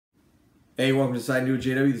Hey, welcome to Decide New with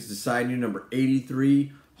JW. This is Decide New number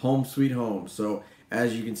 83, Home Sweet Home. So,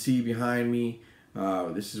 as you can see behind me,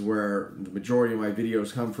 this is where the majority of my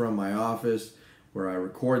videos come from, my office, where I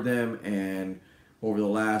record them. And over the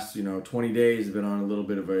last, 20 days, I've been on a little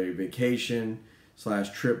bit of a vacation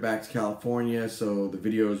 / trip back to California. So the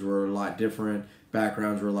videos were a lot different,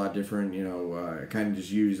 backgrounds were a lot different. I kind of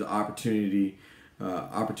just used the opportune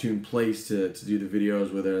place to do the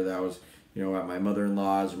videos, whether that was at my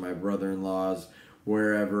mother-in-law's or my brother-in-law's,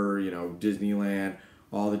 wherever, Disneyland,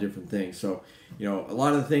 all the different things. So, a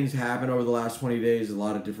lot of the things happened over the last 20 days, a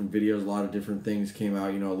lot of different videos, a lot of different things came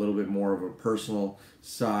out, a little bit more of a personal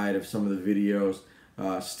side of some of the videos,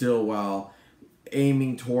 still while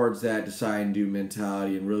aiming towards that decide and do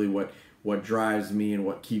mentality and really what drives me and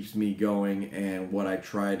what keeps me going and what I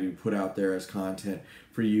try to put out there as content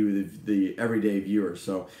for you, the everyday viewer.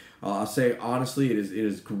 So I'll say honestly, it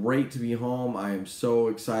is great to be home. I am so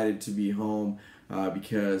excited to be home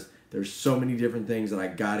because there's so many different things that I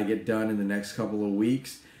got to get done in the next couple of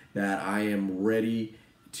weeks that I am ready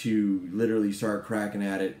to literally start cracking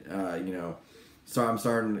at it. So I'm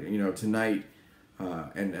starting, tonight,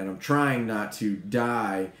 and I'm trying not to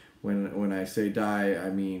die. When I say die, I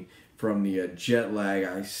mean from the jet lag.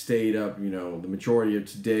 I stayed up, the majority of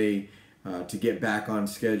today to get back on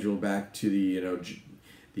schedule, back to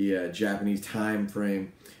the Japanese time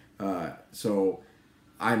frame. So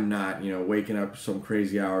I'm not, waking up some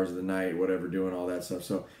crazy hours of the night, whatever, doing all that stuff.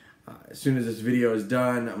 So as soon as this video is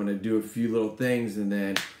done, I'm going to do a few little things and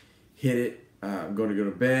then hit it. I'm going to go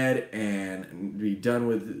to bed and be done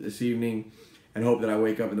with this evening and hope that I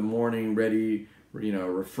wake up in the morning ready,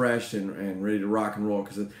 refreshed and ready to rock and roll,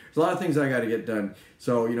 because there's a lot of things I got to get done.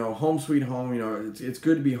 So, home sweet home, it's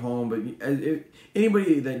good to be home, but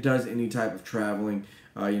anybody that does any type of traveling,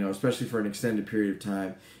 especially for an extended period of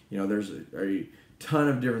time, there's a ton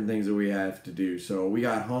of different things that we have to do. So we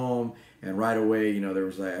got home and right away, there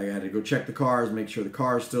was I had to go check the cars, make sure the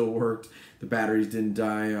cars still worked, the batteries didn't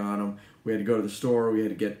die on them. We had to go to the store, we had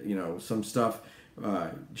to get, some stuff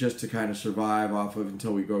just to kind of survive off of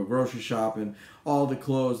until we go grocery shopping, all the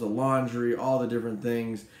clothes, the laundry, all the different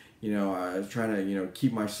things. I was trying to,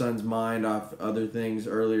 keep my son's mind off other things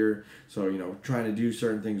earlier. So, trying to do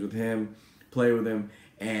certain things with him, play with him.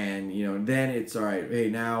 And, then it's all right.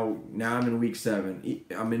 Hey, now I'm in week 7.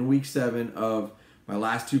 I'm in week 7 of my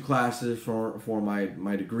last 2 classes for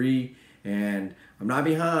my degree. And I'm not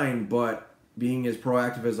behind, but being as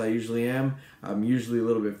proactive as I usually am, I'm usually a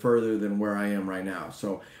little bit further than where I am right now.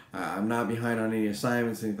 So I'm not behind on any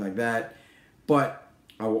assignments, anything like that. But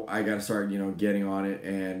I got to start, getting on it.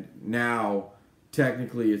 And now,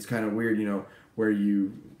 technically, it's kind of weird, where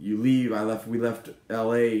you leave. We left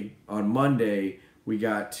LA on Monday. We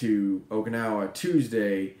got to Okinawa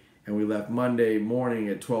Tuesday, and we left Monday morning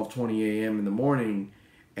at 12:20 a.m. in the morning.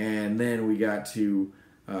 And then we got to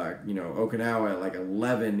Okinawa at like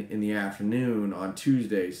 11 in the afternoon on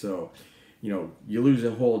Tuesday. So, you lose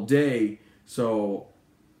a whole day. So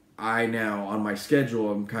I now, on my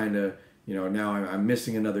schedule, I'm kind of, now I'm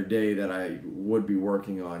missing another day that I would be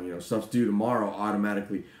working on. Stuff's due tomorrow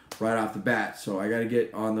automatically right off the bat. So I got to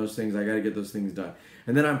get on those things. I got to get those things done.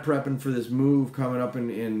 And then I'm prepping for this move coming up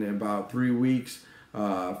in about 3 weeks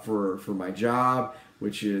for my job,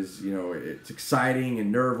 which is, it's exciting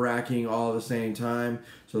and nerve-wracking all at the same time.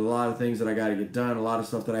 So a lot of things that I got to get done, a lot of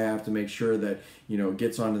stuff that I have to make sure that,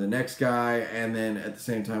 gets on to the next guy, and then at the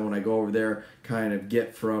same time when I go over there, kind of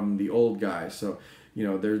get from the old guy. So,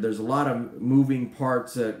 there's a lot of moving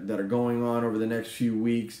parts that are going on over the next few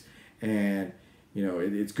weeks, and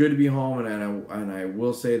it's good to be home, and I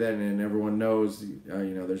will say that, and everyone knows,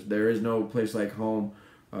 there is no place like home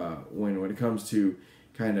when it comes to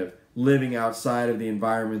kind of living outside of the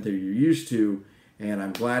environment that you're used to. And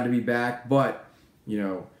I'm glad to be back, but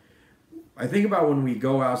I think about when we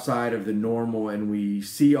go outside of the normal and we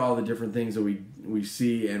see all the different things that we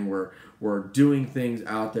see, and we're doing things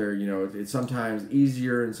out there. It's sometimes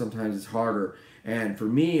easier and sometimes it's harder. And for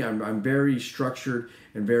me, I'm very structured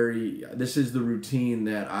and this is the routine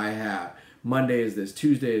that I have. Monday is this,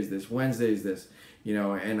 Tuesday is this, Wednesday is this,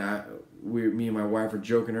 and me and my wife were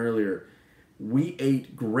joking earlier. We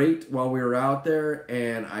ate great while we were out there,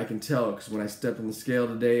 and I can tell because when I stepped on the scale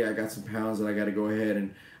today, I got some pounds that I got to go ahead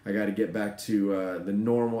and I got to get back to the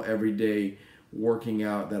normal everyday working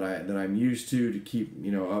out that I'm used to keep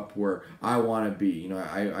up where I want to be.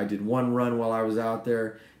 I did one run while I was out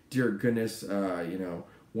there. Dear goodness,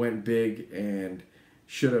 went big and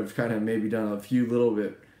should have kind of maybe done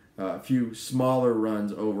a few smaller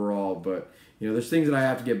runs overall. But there's things that I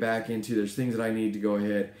have to get back into. There's things that I need to go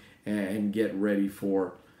ahead and get ready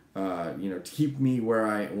for to keep me where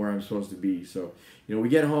I'm supposed to be. So, we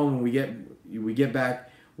get home and we get back.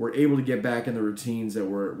 We're able to get back in the routines that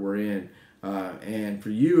we're in. And for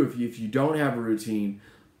you, if you don't have a routine,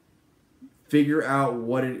 figure out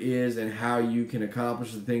what it is and how you can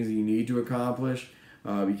accomplish the things that you need to accomplish.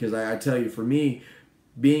 Because I tell you, for me,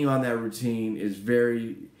 being on that routine is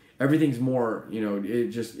everything's more,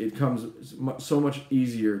 it comes so much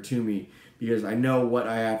easier to me because I know what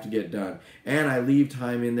I have to get done. And I leave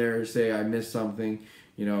time in there, say I missed something,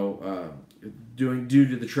 due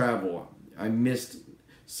to the travel. I missed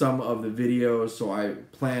some of the videos, so I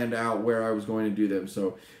planned out where I was going to do them.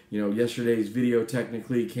 So, yesterday's video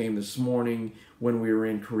technically came this morning when we were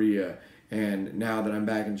in Korea. And now that I'm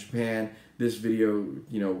back in Japan, this video,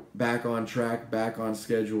 back on track, back on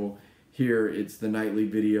schedule. Here, it's the nightly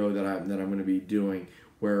video that I'm going to be doing.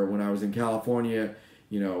 Where when I was in California,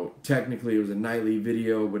 technically it was a nightly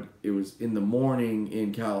video, but it was in the morning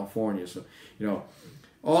in California. So,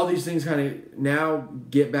 all these things kind of now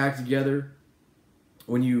get back together.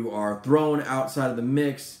 When you are thrown outside of the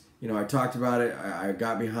mix, I talked about it. I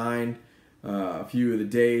got behind a few of the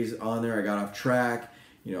days on there. I got off track.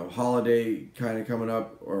 Holiday kind of coming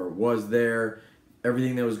up or was there.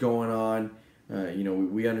 Everything that was going on,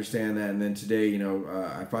 we understand that. And then today,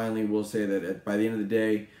 I finally will say that by the end of the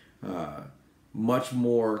day, much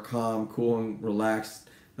more calm, cool, and relaxed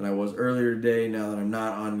than I was earlier today. Now that I'm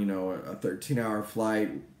not on, a 13-hour flight,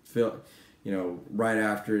 right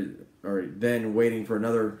after or then waiting for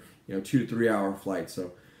another, 2 to 3 hour flight.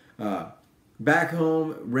 So, back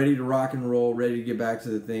home, ready to rock and roll, ready to get back to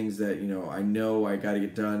the things that, I know I got to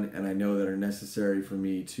get done and I know that are necessary for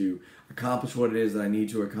me to accomplish what it is that I need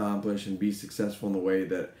to accomplish and be successful in the way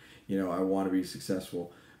that, I want to be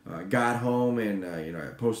successful. Got home and, I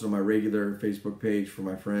posted on my regular Facebook page for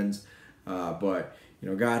my friends, but,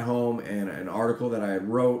 got home and an article that I had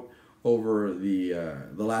wrote over the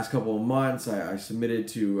last couple of months, I submitted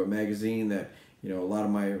to a magazine that, a lot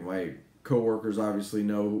of my coworkers obviously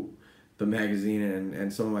know the magazine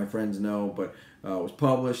and some of my friends know, but was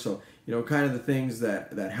published. So, kind of the things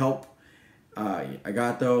that help. I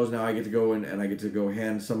got those. Now I get to go and I get to go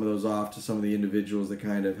hand some of those off to some of the individuals that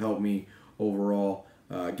kind of help me overall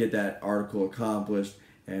get that article accomplished.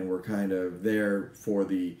 And we're kind of there for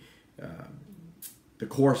the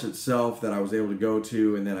course itself that I was able to go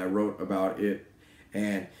to, and then I wrote about it.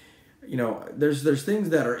 And there's things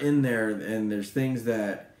that are in there, and there's things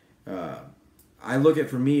that I look at.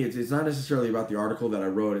 For me, it's not necessarily about the article that I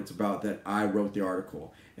wrote. It's about that I wrote the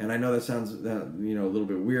article. And I know that sounds a little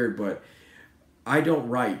bit weird, but I don't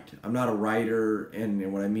write. I'm not a writer,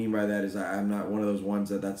 and what I mean by that is I'm not one of those ones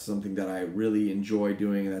that's something that I really enjoy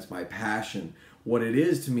doing, and that's my passion. What it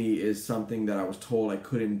is to me is something that I was told I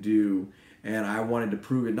couldn't do, and I wanted to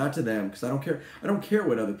prove it, not to them, because I don't care. I don't care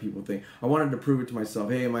what other people think. I wanted to prove it to myself.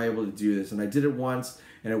 Hey, am I able to do this? And I did it once,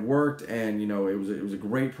 and it worked, and it was a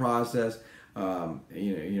great process. When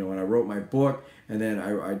I wrote my book, and then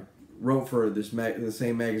I wrote for the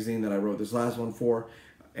same magazine that I wrote this last one for,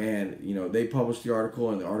 and they published the article,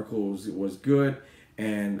 and the article was good,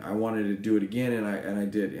 and I wanted to do it again, and I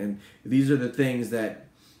did. And these are the things that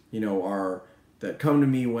that come to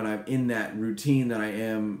me when I'm in that routine, that I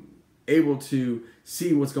am able to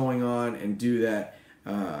see what's going on and do that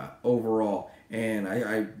overall. And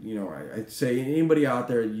I say, anybody out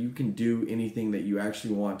there, you can do anything that you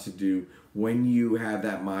actually want to do when you have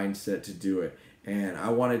that mindset to do it. And I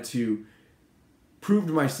wanted to prove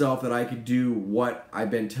to myself that I could do what I've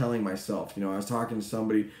been telling myself. I was talking to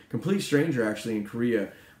somebody, complete stranger actually, in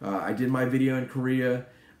Korea. I did my video in Korea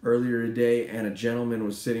earlier today, and a gentleman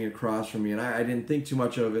was sitting across from me, and I didn't think too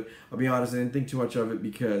much of it. I'll be honest, I didn't think too much of it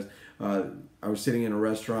because I was sitting in a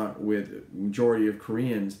restaurant with a majority of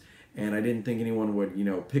Koreans, and I didn't think anyone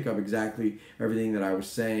would, pick up exactly everything that I was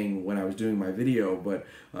saying when I was doing my video. But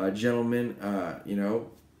a gentleman,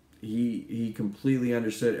 he completely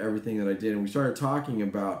understood everything that I did, and we started talking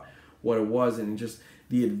about what it was and just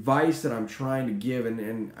the advice that I'm trying to give.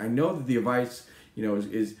 And I know that the advice,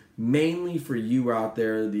 is mainly for you out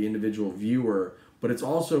there, the individual viewer, but it's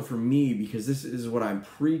also for me, because this is what I'm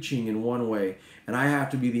preaching in one way, and I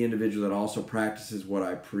have to be the individual that also practices what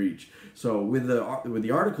I preach. So with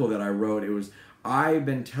the article that I wrote, it was, I've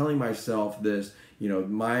been telling myself this,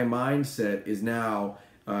 my mindset is now,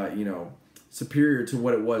 superior to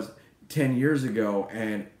what it was 10 years ago,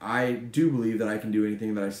 and I do believe that I can do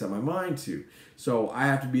anything that I set my mind to. So I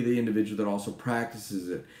have to be the individual that also practices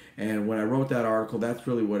it. And when I wrote that article, that's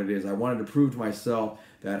really what it is. I wanted to prove to myself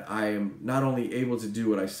that I am not only able to do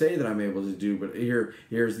what I say that I'm able to do, but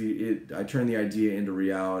I turn the idea into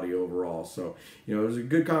reality overall. So, it was a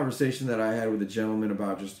good conversation that I had with a gentleman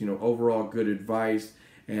about just, overall good advice,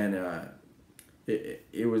 and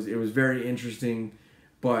it was very interesting.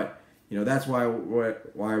 But that's why I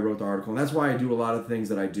wrote the article, and that's why I do a lot of things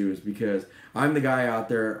that I do, is because I'm the guy out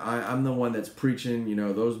there. I'm the one that's preaching.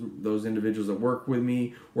 Those individuals that work with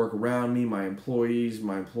me, work around me, my employees,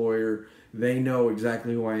 my employer, they know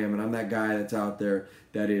exactly who I am, and I'm that guy that's out there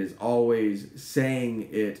that is always saying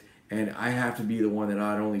it, and I have to be the one that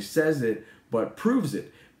not only says it but proves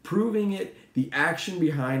it. Proving it, the action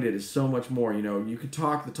behind it is so much more. You could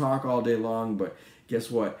talk the talk all day long, but guess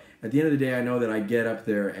what? At the end of the day, I know that I get up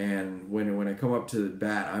there, and when I come up to the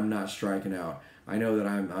bat, I'm not striking out. I know that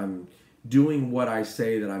I'm doing what I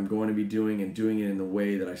say that I'm going to be doing, and doing it in the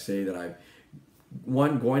way that I say that I've,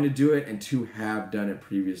 one, going to do it, and two, have done it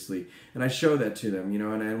previously. And I show that to them,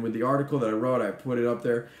 and with the article that I wrote, I put it up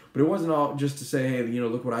there. But it wasn't all just to say, hey,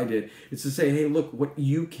 look what I did. It's to say, hey, look what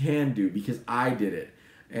you can do, because I did it.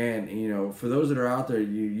 And, for those that are out there,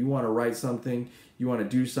 you want to write something, you want to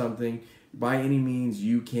do something, by any means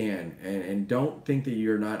you can. And don't think that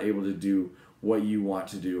you're not able to do what you want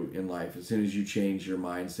to do in life as soon as you change your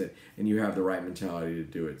mindset and you have the right mentality to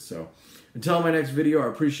do it. So until my next video, I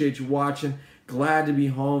appreciate you watching. Glad to be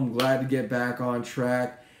home, glad to get back on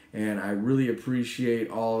track, and I really appreciate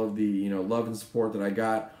all of the love and support that I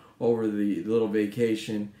got over the little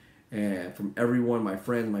vacation, and from everyone, my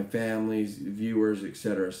friends, my families, viewers,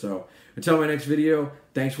 etc. So until my next video,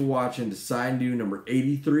 thanks for watching. Decide and Do number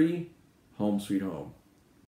 83, Home Sweet Home.